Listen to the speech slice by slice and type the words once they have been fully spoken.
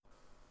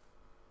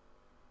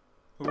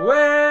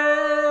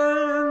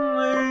When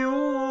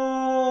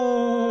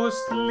you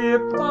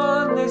slip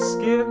on a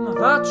skin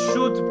that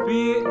should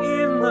be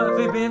in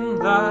the bin,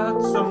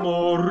 that's a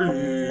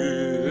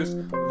Morris,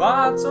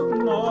 that's a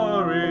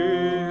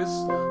Morris.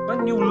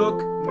 When you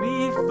look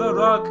neath the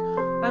rug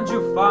and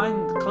you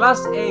find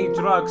Class A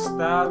drugs,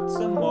 that's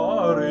a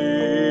Morris.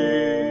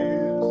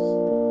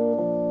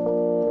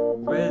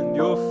 When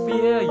you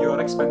fear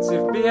your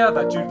expensive beer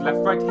that you'd left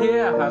right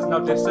here has now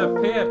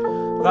disappeared,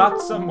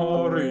 that's a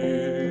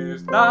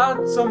Morris,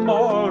 that's a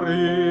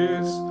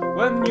Morris.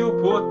 When you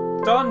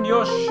put on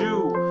your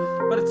shoe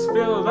but it's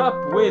filled up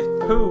with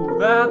poo,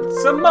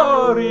 that's a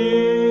Morris.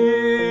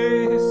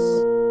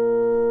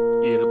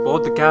 Il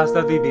podcast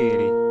di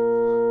Biri,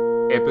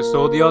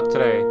 episodio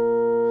 3,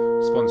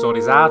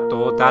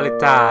 sponsorizzato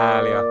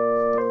dall'Italia.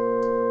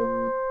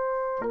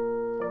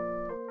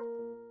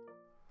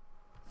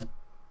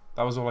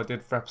 That was all I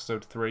did for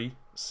episode 3,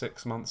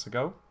 6 months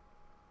ago.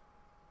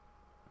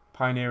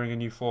 Pioneering a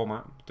new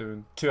format,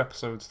 doing 2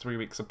 episodes 3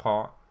 weeks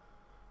apart,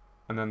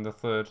 and then the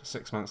third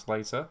 6 months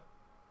later.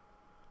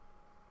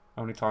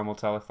 Only time will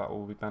tell if that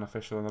will be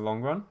beneficial in the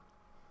long run.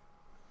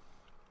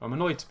 I'm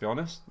annoyed, to be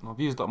honest. I've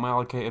used up my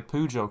allocated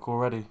poo joke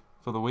already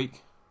for the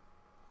week.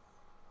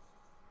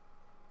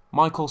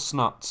 Michael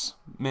Snuts.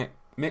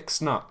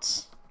 Mixed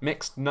nuts.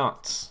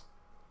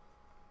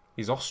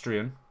 He's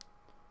Austrian.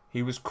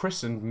 He was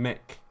christened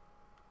Mick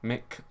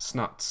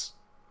Snuts.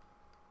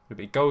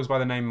 He goes by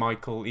the name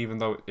Michael, even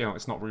though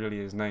it's not really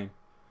his name.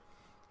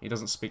 He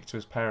doesn't speak to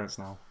his parents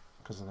now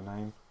because of the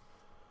name.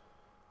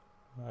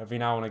 Every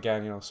now and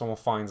again, someone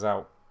finds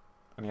out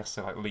and he has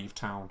to leave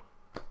town.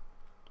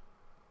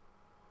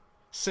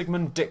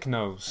 Sigmund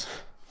Dicknose.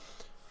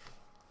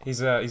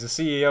 He's a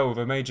CEO of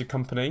a major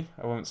company.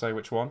 I won't say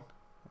which one.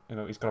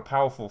 He's got a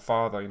powerful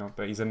father.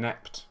 But he's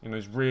inept.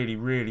 He's really,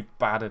 really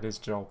bad at his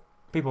job.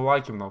 People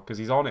like him though because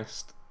he's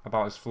honest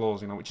about his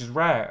flaws, which is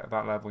rare at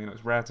that level.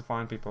 It's rare to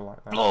find people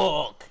like that.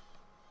 Look!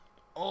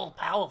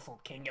 All-powerful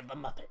king of the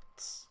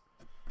Muppets.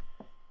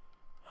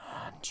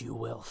 And you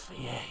will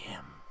fear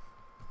him.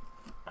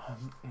 I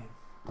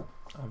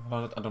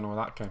don't know where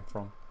that came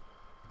from.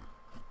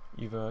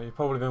 You've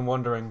probably been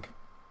wondering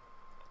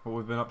what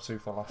we've been up to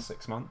for the last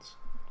 6 months.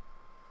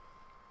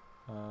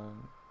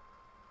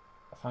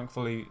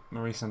 Thankfully,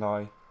 Maurice and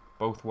I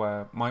both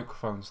wear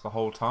microphones the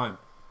whole time.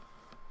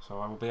 So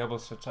I will be able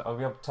to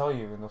tell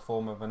you in the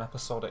form of an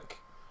episodic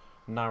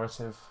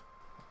narrative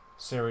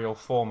serial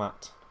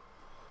format.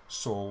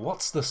 So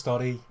what's the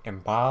story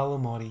in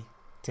Ballamori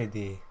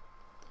today?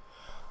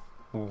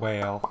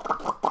 Well,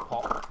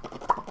 pop.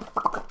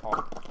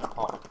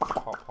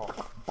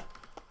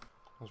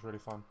 That was really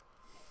fun.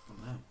 Oh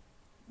no.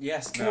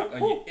 Yes, no,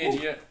 you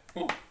idiot.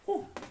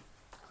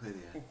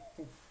 Clearly, yeah.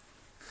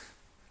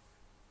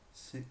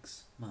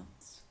 6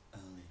 months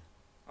earlier.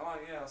 Oh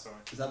yeah, that's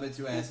alright. Is that a bit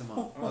too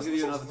ASMR? I'll give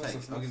you another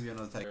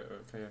take.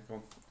 Okay, yeah, go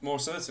on. More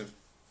assertive.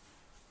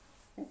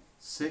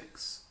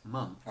 6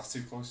 months. That's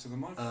too close to the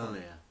microphone.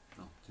 Earlier.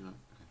 Oh, do you know?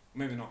 Okay.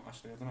 Maybe not,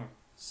 actually, I don't know.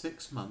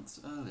 6 months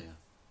earlier.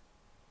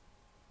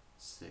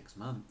 6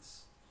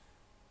 months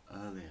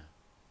earlier.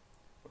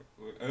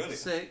 Earlier?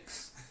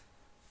 6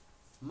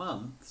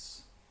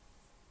 months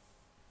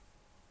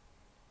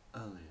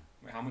earlier.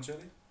 Wait, how much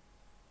earlier?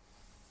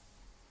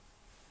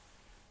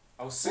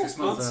 Oh, 6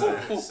 months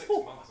earlier. 6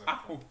 months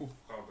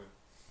earlier.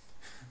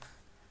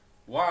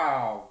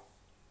 Wow.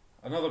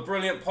 Another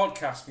brilliant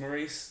podcast,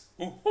 Maurice.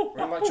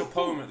 Really liked your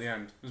poem at the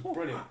end. It was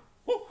brilliant.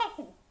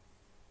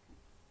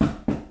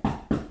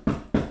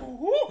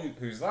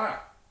 Who's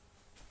that?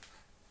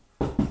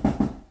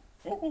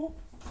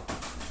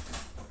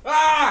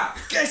 Ah!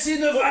 Get in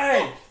the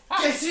van!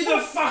 Get in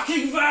the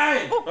fucking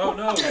van! Oh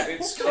no,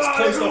 it's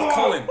closed off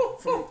Colin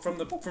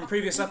from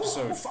previous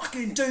episode.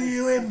 Fucking do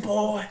you in,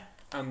 boy!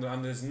 And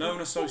there's known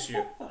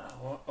associate.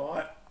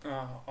 Alright.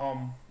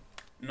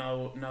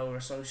 No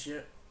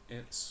associate.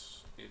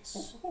 It's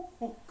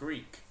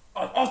Greek.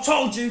 I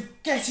told you,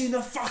 get in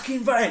the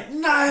fucking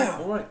van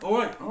now! Alright.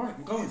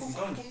 I'm going in the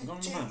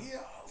van.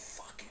 Oh,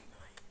 fucking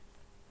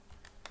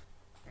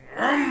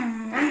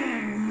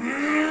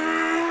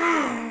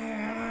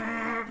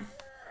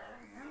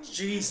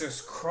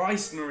Jesus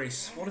Christ,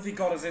 Maurice. What have you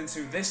got us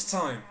into this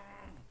time?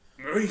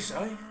 Maurice,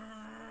 eh?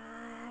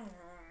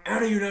 How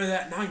do you know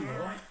that name,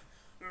 boy?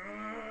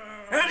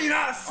 How do you know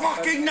that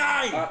fucking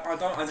name? I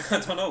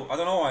don't know. I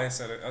don't know why I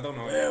said it. I don't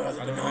know. Where are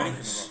the I don't know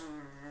bananas? anything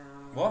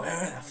about it. What? Where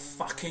are the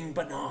fucking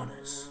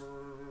bananas?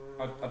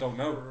 I don't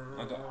know.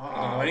 I don't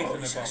know anything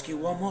Let's about. ask you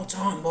one more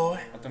time, boy.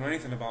 I don't know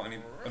anything about any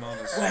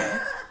bananas.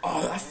 Where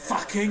are the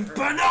fucking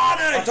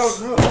bananas? I don't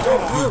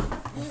know.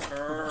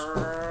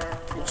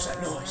 What's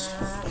that noise?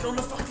 He's on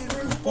the fucking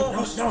roof,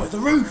 boss. No, the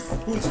roof.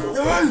 The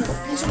roof.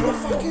 He's on the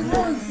fucking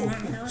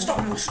roof. Stop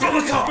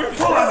the car.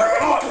 Pull over.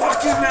 Right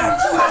fucking now.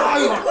 Pull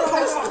over.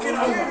 Pull fucking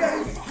over.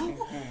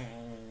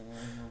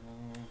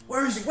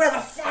 Where is he? Where the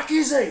fuck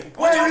is he?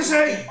 Where is he?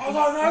 I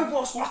don't know,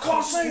 boss. I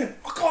can't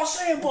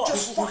see him, boss.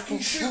 Just fucking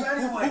shoot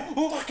anyway.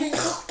 Fucking.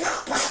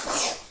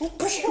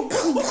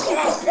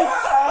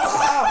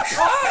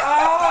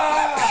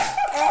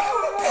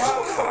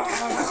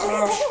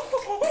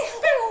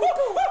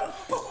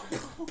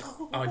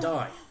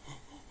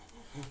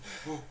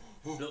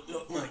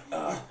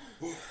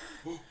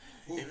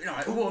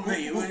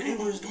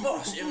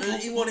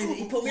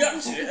 he put me up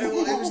to it.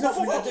 It was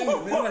nothing to do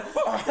with me.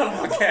 I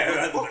don't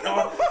care.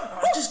 No,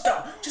 just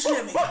go. Just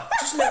let me go.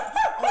 It's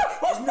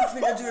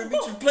nothing to do with me.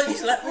 Just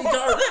please let me go.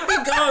 Let me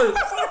go.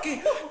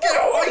 Fucking get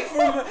away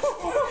from me.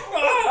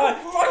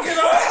 Fucking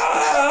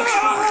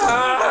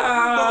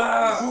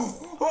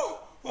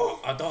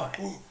I die.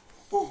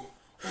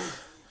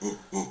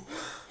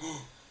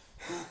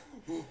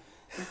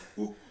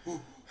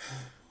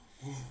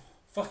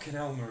 Fucking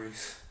hell,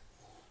 Maurice.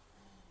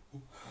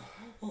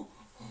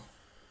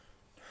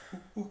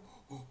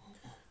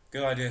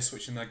 Good idea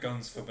switching their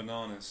guns for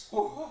bananas.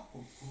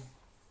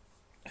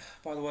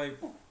 By the way,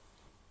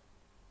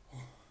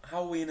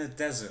 how are we in a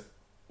desert?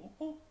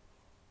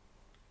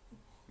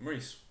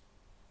 Maurice,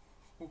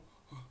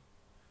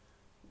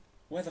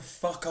 where the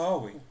fuck are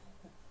we?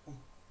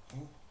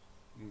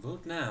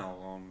 Vote now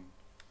on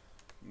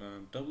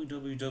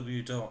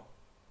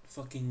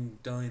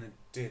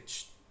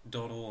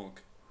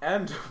www.fuckingdinaditch.org.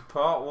 End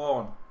part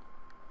 1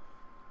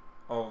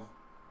 of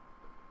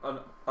an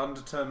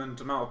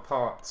undetermined amount of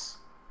parts.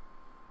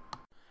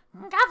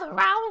 Gather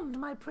round,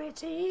 my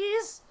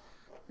pretties.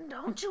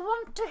 Don't you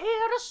want to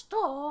hear a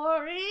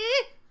story?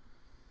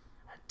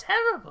 A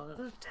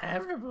terrible,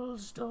 terrible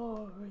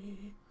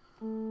story.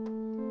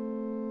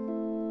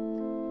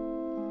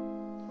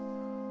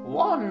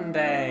 One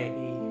day,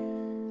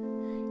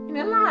 in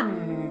a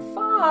land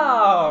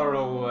far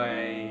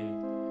away,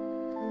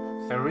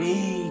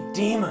 3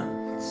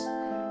 demons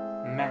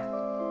met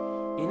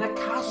in a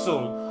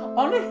castle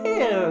on a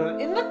hill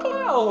in the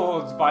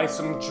clouds by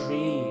some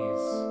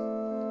trees.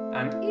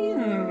 And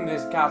in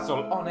this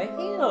castle on a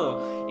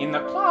hill in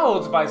the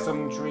clouds by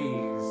some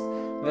trees,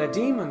 the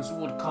demons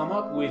would come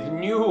up with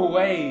new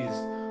ways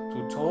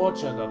to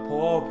torture the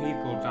poor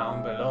people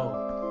down below.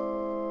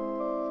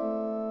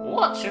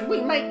 What should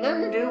we make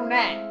them do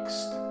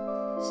next?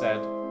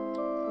 Said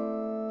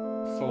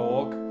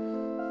Florg.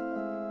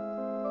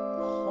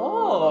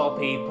 Poor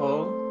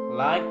people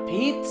like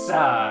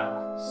pizza,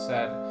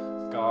 said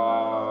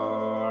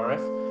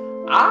Gareth.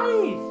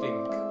 I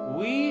think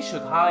we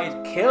should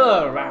hide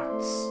killer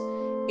rats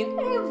in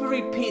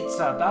every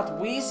pizza that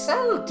we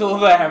sell to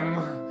them.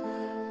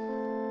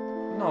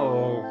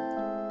 No,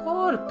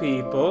 poor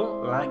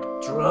people like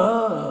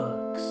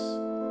drugs,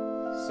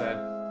 said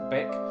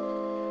Bick.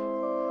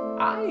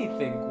 I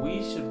think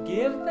we should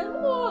give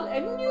them all a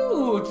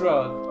new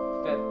drug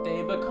that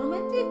they become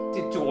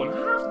addicted to and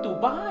have to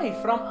buy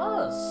from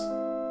us.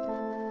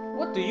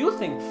 What do you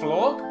think,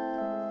 Flog?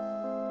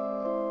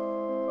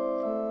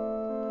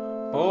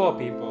 Poor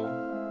people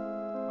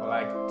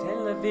like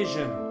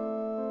television.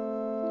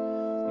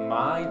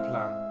 My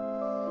plan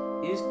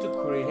is to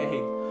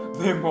create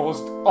the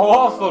most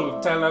awful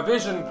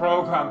television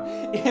program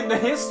in the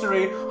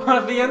history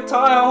of the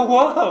entire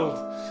world.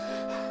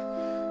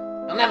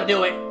 I'll never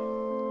do it,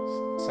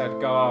 said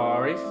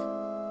Gareth.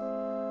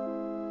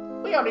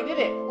 We already did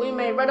it. We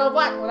made Red or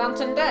Black with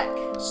Anton Deck.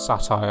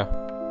 Satire.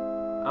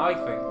 I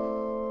think,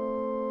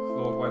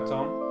 Florg went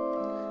on,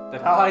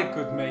 that I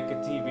could make a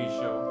TV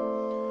show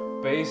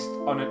based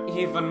on an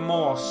even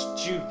more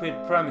stupid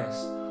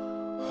premise,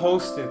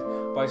 hosted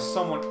by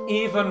someone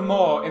even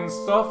more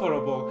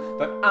insufferable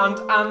than Ant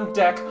and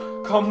Deck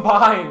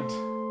combined.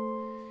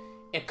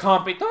 It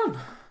can't be done,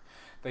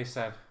 they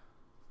said.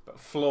 But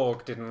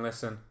Florg didn't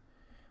listen.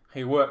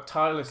 He worked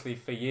tirelessly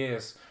for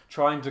years,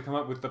 trying to come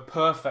up with the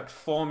perfect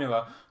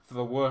formula for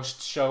the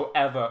worst show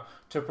ever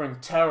to bring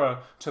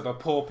terror to the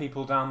poor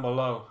people down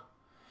below.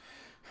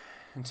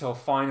 Until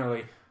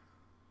finally,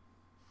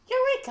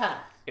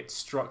 Eureka! it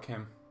struck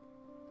him.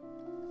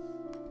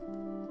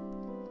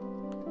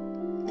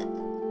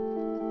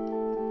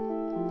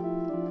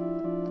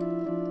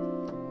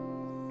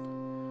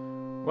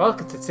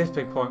 Welcome to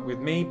Tipping Point with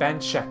me, Ben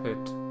Shepherd.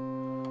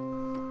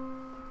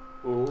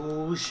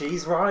 Oh,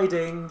 she's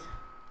riding.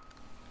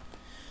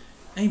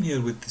 I'm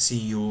here with the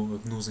CEO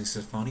of Knowsley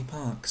Safari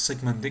Park,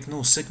 Sigmund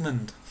Ignore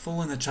Sigmund.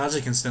 Following the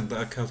tragic incident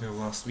that occurred here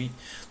last week,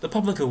 the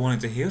public are wanting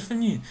to hear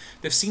from you.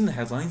 They've seen the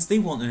headlines, they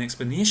want an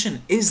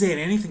explanation. Is there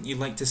anything you'd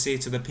like to say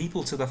to the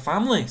people, to the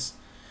families?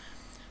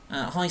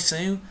 Hi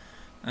Sue,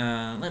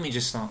 let me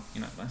just start,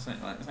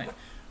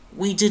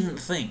 we didn't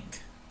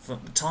think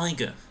that the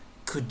tiger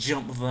could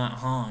jump that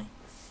high.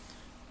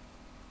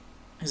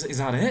 Is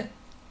that it?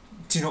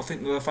 Do you not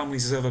think that the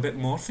families deserve a bit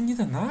more from you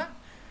than that?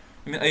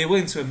 I mean, are you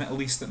willing to admit at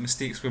least that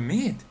mistakes were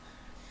made?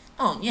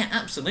 Oh yeah,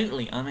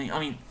 absolutely. I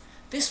mean,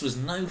 this was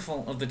no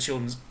fault of the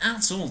children's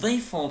at all. They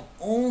followed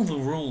all the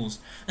rules.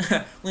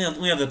 we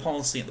have the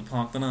policy at the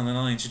park that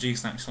I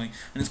introduced actually,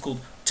 and it's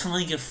called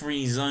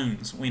tiger-free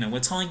zones. Where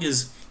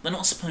tigers, they're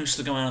not supposed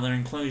to go out of their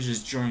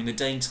enclosures during the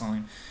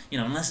daytime,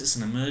 unless it's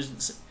an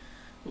emergency.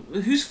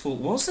 Whose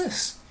fault was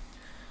this?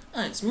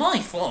 It's my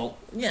fault.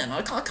 Yeah, no,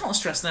 I can't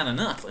stress that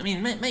enough. I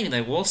mean, maybe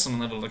there was some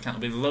level of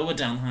accountability lower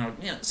down how,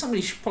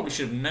 somebody probably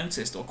should have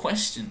noticed or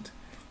questioned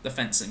the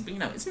fencing, but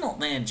it's not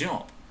their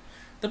job.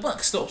 The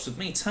buck stops with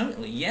me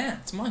totally.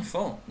 Yeah, it's my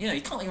fault.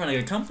 You can't run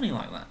a company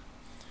like that.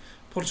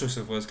 Poor choice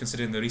of words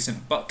considering the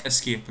recent buck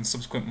escape and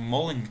subsequent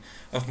mauling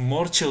of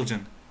more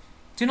children.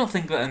 Do you not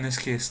think that in this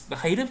case the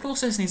hiring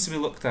process needs to be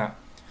looked at?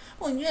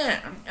 Well,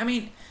 yeah, I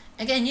mean,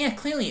 again, yeah,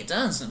 clearly it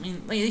does. I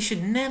mean, they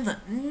should never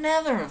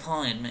have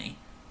hired me.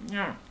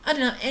 No, I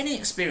don't have any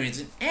experience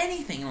in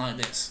anything like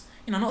this.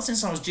 Not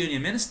since I was junior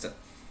minister.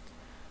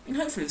 I mean,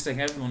 hopefully this take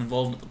everyone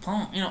involved at the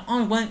park.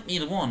 I won't be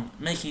the one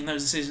making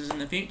those decisions in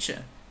the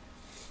future.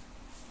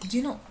 Do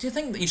you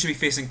think that you should be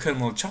facing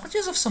criminal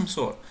charges of some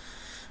sort?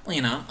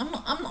 Well, I'm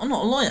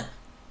not a lawyer.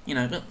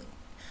 But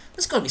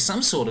there's got to be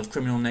some sort of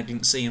criminal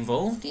negligency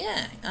involved.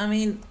 Yeah, I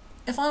mean,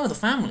 if I were the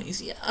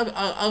families, yeah,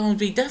 I would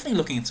be definitely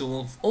looking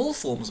into all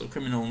forms of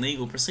criminal and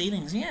legal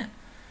proceedings. Yeah.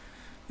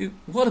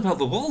 What about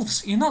the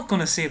wolves? You're not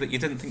going to say that you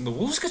didn't think the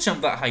wolves could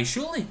jump that high,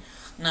 surely?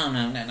 No.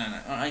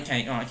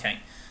 Okay.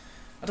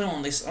 I don't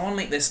want this. I want to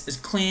make this as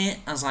clear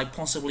as I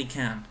possibly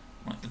can.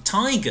 Right, the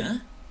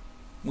tiger,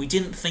 we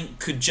didn't think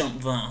could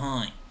jump that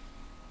high.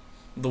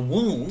 The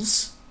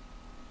wolves,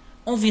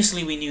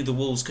 obviously we knew the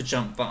wolves could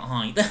jump that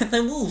high.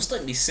 They're wolves,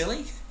 don't be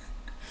silly.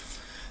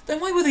 Then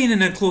why were they in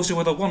an enclosure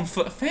with a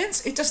 1-foot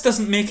fence? It just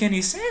doesn't make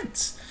any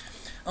sense.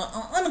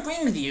 I'm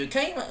agreeing with you,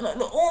 okay?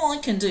 Look, all I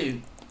can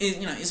do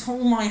is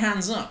hold my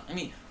hands up. I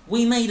mean,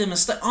 we made a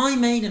mistake. I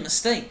made a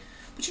mistake.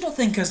 But you don't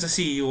think as the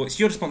CEO it's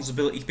your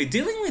responsibility to be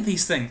dealing with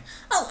these things?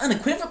 Oh,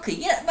 unequivocally,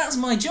 yeah, that's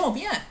my job,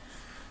 yeah.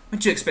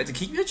 Would you expect to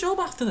keep your job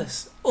after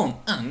this? Oh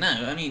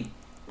no, I mean,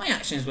 my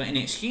actions were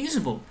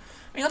inexcusable.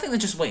 I mean, I think they're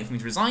just waiting for me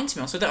to resign, to be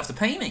honest, so they don't have to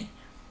pay me.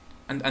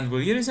 And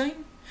will you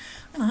resign?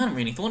 I hadn't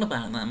really thought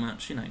about it that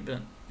much,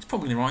 but it's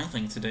probably the right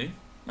thing to do.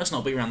 Let's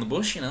not beat around the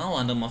bush, I'll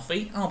land on my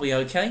feet, I'll be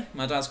okay.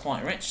 My dad's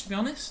quite rich, to be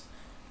honest.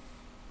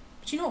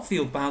 But do you not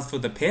feel bad for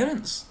the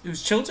parents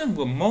whose children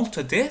were mauled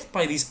to death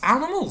by these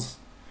animals?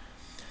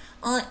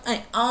 I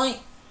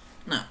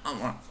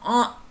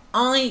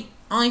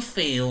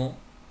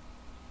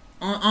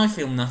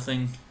feel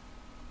nothing.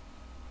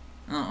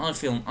 I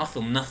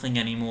feel nothing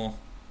anymore.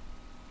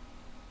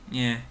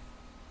 Yeah.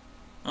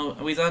 Oh,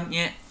 are we done?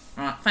 Yeah.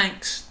 Right,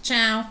 thanks.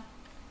 Ciao.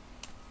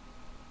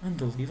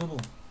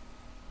 Unbelievable.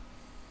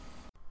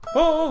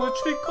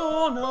 Poetry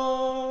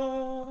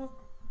Corner.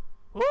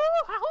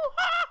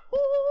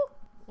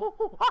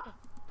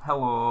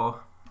 Hello.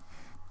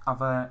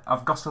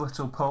 I've got a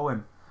little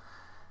poem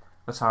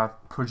that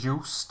I've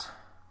produced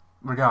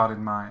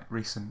regarding my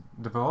recent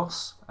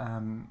divorce.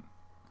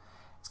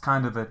 It's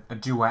kind of a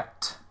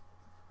duet,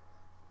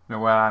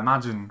 where I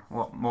imagine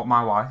what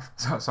my wife,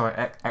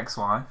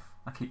 ex-wife,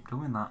 I keep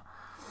doing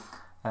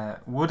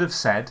that, would have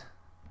said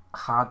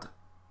had,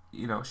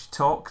 she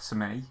talked to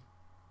me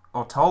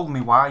or told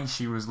me why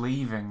she was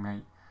leaving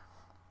me,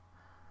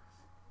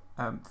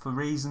 for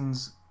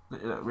reasons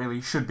that really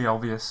should be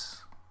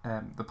obvious.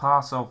 The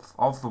part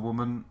of the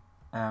woman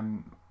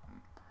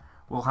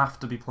will have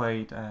to be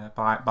played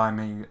by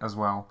me as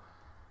well.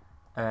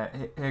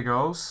 Here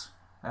goes.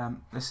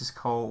 This is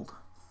called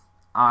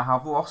I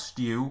Have Lost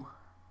You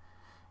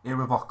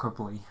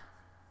Irrevocably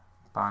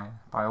by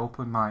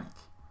Open Mic.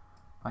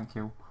 Thank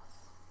you.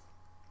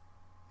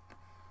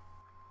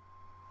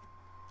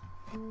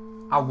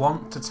 I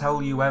want to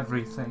tell you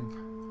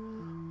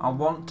everything. I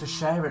want to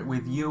share it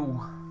with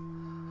you.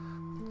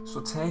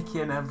 So take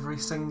in every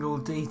single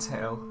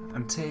detail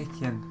and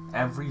take in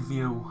every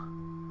view.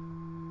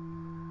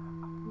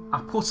 I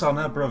put on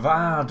a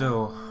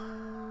bravado.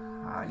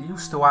 I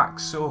used to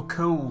act so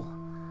cool,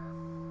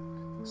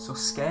 so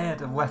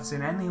scared of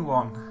letting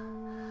anyone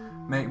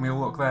make me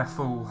look their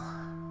fool.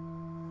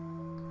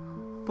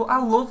 But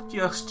I loved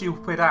your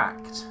stupid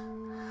act.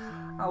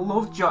 I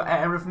loved your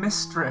air of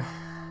mystery.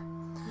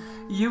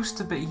 You used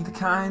to be the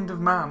kind of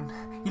man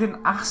you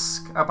didn't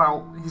ask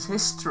about his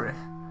history.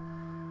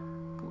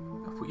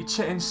 But you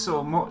changed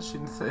so much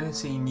in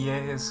 13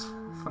 years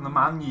from the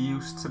man you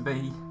used to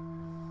be.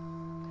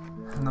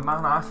 And the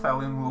man I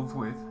fell in love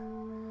with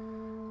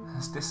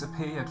has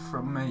disappeared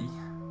from me.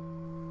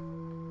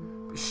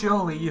 But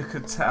surely you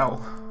could tell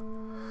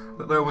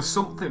that there was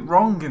something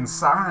wrong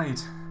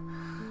inside.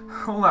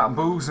 All that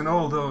booze and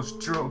all those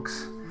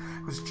drugs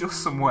was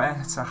just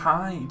somewhere to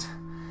hide.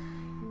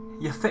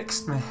 You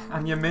fixed me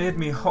and you made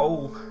me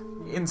whole.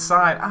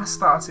 Inside I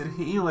started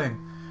healing.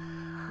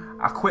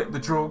 I quit the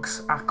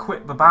drugs, I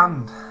quit the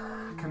band,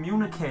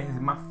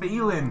 communicated my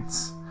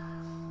feelings.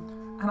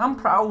 And I'm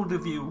proud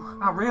of you,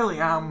 I really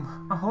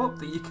am. I hope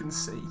that you can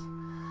see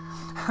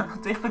how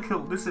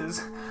difficult this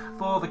is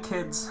for the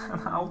kids and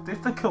how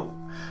difficult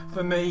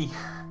for me.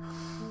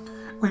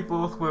 We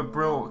both were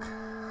broke,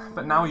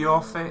 but now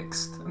you're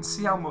fixed and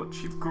see how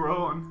much you've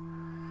grown.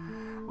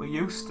 We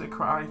used to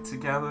cry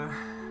together,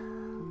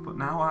 but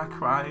now I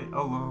cry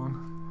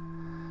alone.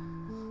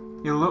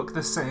 You look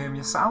the same,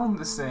 you sound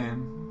the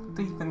same, but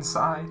deep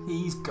inside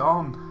he's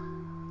gone.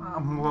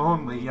 I'm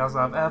lonely as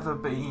I've ever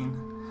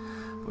been.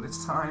 But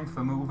it's time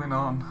for moving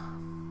on.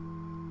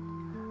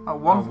 I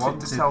wanted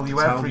to tell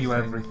you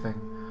everything.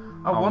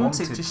 I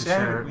wanted to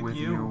share it with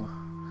you.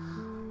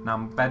 Now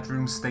my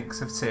bedroom stinks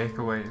of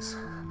takeaways,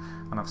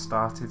 and I've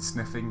started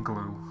sniffing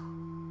glue.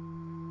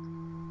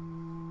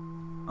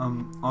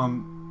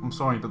 I'm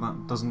sorry, but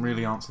that doesn't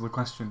really answer the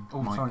question.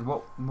 Oh, Mike. Sorry.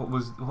 What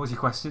was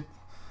your question?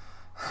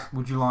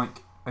 Would you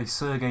like a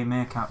Sergei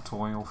Meerkat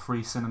toy or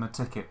free cinema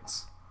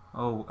tickets?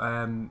 Oh,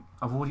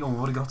 I've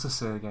already got a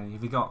Sergei.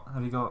 Have you got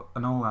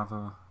an Olav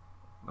or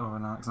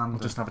an Alexander?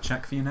 I'll just have a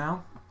check for you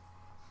now.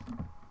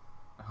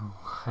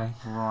 Okay.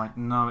 Right.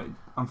 No,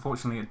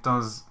 unfortunately, it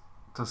does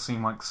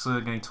seem like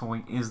Sergei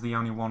toy is the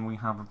only one we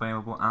have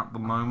available at the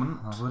moment.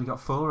 I've already got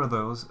 4 of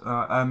those.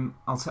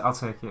 I'll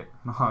take it.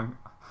 No,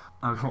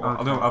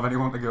 I don't have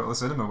anyone to go to the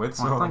cinema with,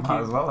 so I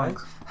might as well.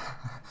 Thanks.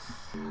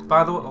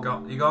 By the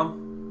way, You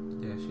gone?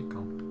 Yeah, she's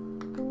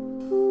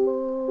gone.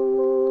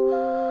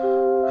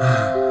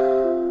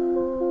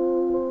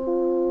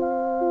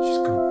 She's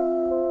gone.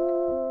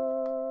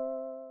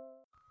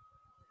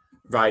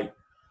 right,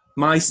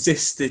 my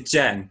sister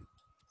Jen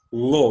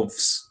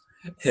loves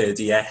her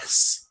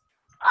DS.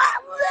 I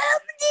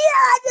love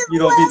DS.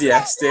 You love your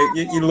DS, don't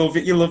you? You love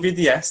it. You love your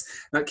DS.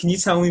 Now, can you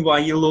tell me why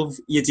you love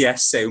your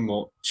DS so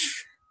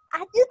much?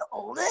 I just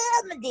love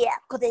my DS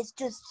because it's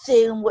just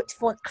so much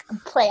fun. I can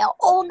play it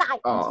all night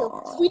until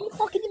 3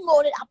 o'clock in the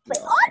morning. I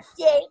play all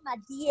day my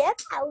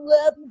DS. I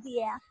love my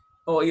DS.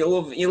 Oh, you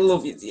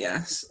love your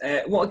DS.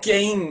 What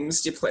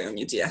games do you play on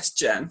your DS,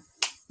 Jen?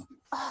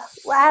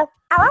 Well,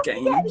 I have to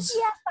get my Games?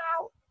 DS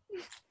out.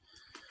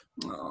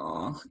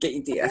 Oh, get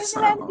your DS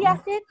Moving out. on DS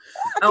in.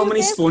 How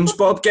many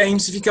SpongeBob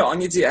games have you got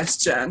on your DS,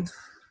 Jen?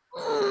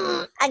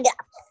 I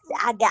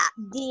got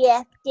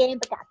DS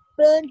games. I got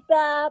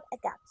SpongeBob. I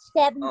got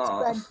 7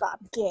 Oh. SpongeBob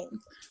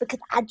games because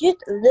I just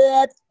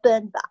love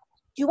SpongeBob.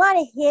 Do you want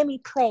to hear me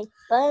play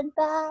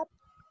SpongeBob?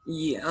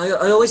 Yeah,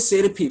 I always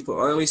say to people,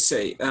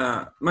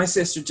 my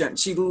sister Jen,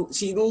 she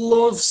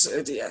loves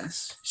her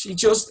DS. She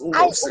just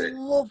loves I it.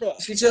 love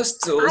it. She just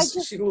does.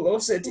 just She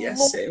loves her DS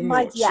love so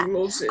my much. DS. She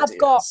loves her I've DS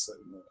got- so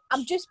much.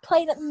 I'm just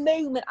playing at the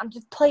moment. I'm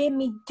just playing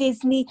me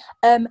Disney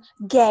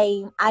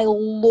game. I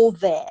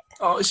love it.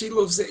 Oh, she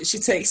loves it. She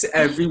takes it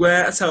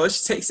everywhere. I tell her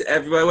she takes it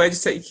everywhere. Where do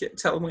you take it?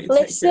 Tell them what you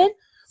Listen, take it.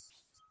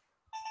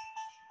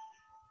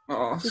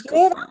 Oh, Did it's you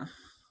hear good. that? Man.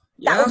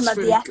 Yeah, That was that's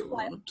my really DS good.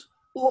 one.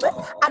 Love it.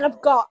 Oh. And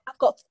I've got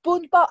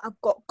SpongeBob.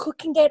 I've got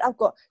cooking game. I've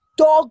got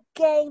dog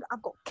game.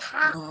 I've got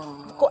cat.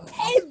 I've got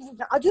Oh. everything.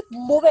 I just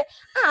love it.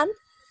 And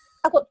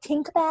I've got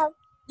Tinkerbell.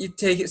 You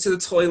take it to the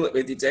toilet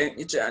with you, don't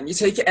you, Jan? You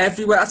take it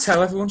everywhere. I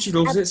tell everyone she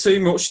loves it so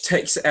much. She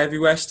takes it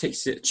everywhere. She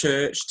takes it at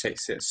church. She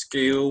takes it at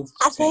school.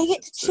 I she take it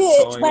takes to the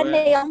church when toilet.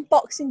 they on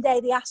Boxing Day.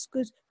 They ask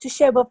us to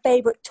show our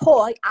favourite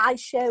toy. I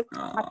show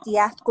my Oh.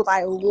 DS because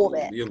I love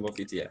it. You love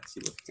your DS.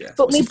 You love your DS.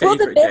 But What's my your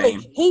brother favourite Billy,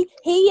 game?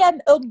 he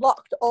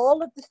unlocked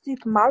all of the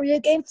Super Mario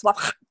games, so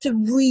I've had to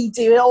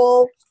redo it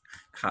all.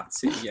 Had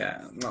to,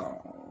 yeah.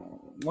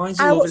 No. Why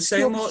do I you love it was so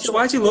so much? sure.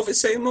 Why do you love it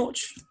so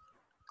much?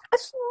 I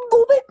just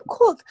love it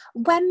because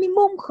when my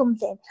mum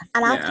comes in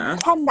and I Yeah.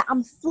 pretend that I'm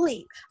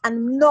asleep and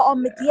I'm not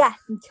on my DS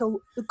until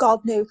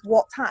God knows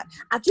what time,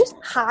 I just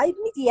hide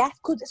my DS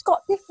because it's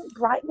got different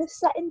brightness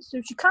settings,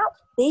 so she can't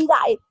see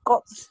that it's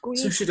got the screen.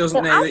 So she doesn't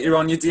So know I- that you're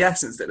on your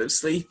DS instead of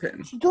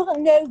sleeping. She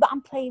doesn't know that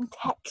I'm playing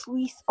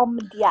Tetris on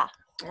my DS.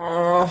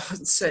 Oh,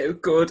 it's so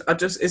good.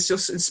 It's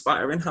just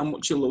inspiring how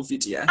much you love your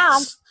DS.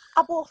 And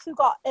I've also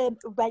got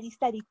Ready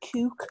Steady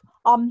Cook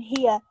on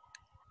here.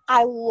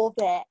 I love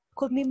it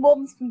because my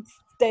mum's from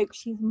Stoke.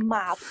 She's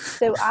mad,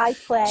 so I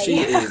play. she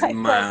is I play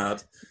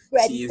mad.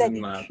 Ready She is Steady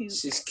mad. Cook.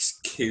 She's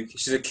kook.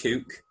 She's a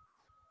kook.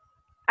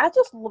 I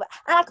just love it,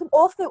 and I can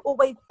also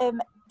always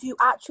do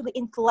actually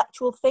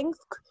intellectual things.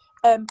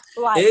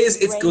 Like It's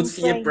good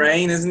for your training,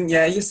 brain, isn't it?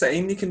 Yeah, you're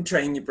saying you can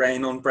train your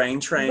brain on brain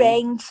train.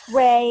 Brain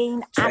train,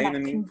 and I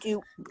Training. can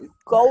do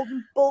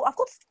Golden Ball. I've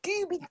got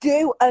Scooby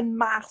Doo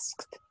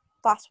Unmasked.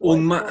 That's what.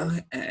 it's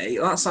called. Hey,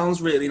 that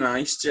sounds really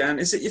nice, Jen.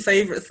 Is it your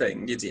favourite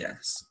thing, your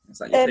DS? Is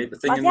that your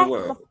favourite thing in the DS is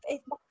world?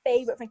 It's my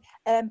favourite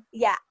thing.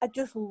 Yeah, I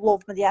just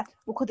love my DS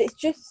because it's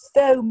just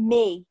so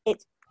me.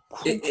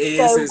 It is,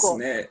 so isn't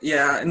good. it?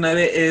 Yeah, no,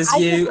 it is I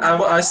you. just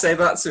love I it. say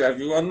that to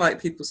everyone. Like,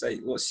 people say,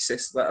 what's your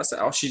sister? I say,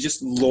 oh, she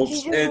just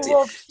loves She her just DS.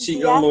 loves She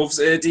DS. loves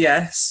her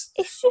DS.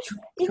 It's just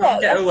you Can't know.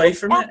 get away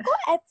from I've it. got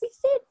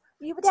everything.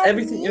 You would It's ever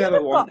everything you need. ever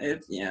I've got-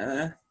 wanted.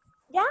 Yeah.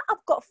 Yeah,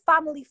 I've got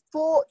Family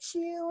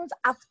Fortunes.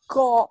 I've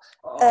got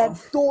Oh.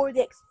 Dora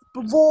the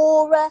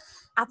Explorer.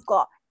 I've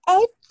got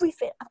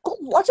everything.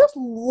 I just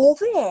love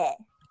it.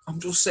 I'm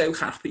just so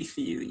happy for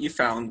you that you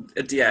found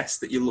a DS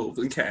that you love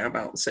and care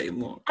about so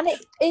much. And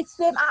it's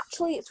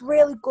actually it's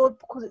really good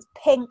because it's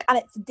pink and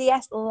it's a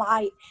DS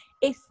Lite.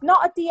 It's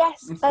not a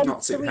DS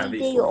Not too 3D heavy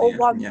for or you.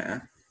 one,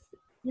 Yeah.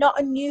 not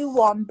a new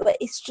one, but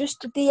it's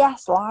just a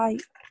DS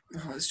Lite.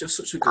 Oh, it's just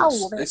such a I good.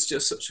 love it. It's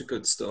just such a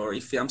good story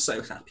for you. I'm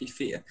so happy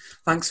for you.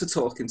 Thanks for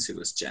talking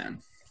to us,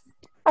 Jen.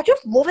 I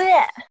just love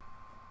it.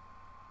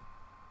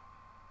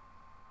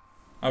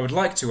 I would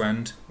like to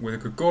end with a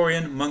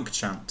Gregorian monk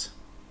chant.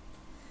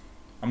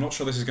 I'm not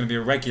sure this is going to be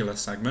a regular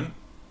segment,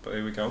 but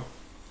here we go.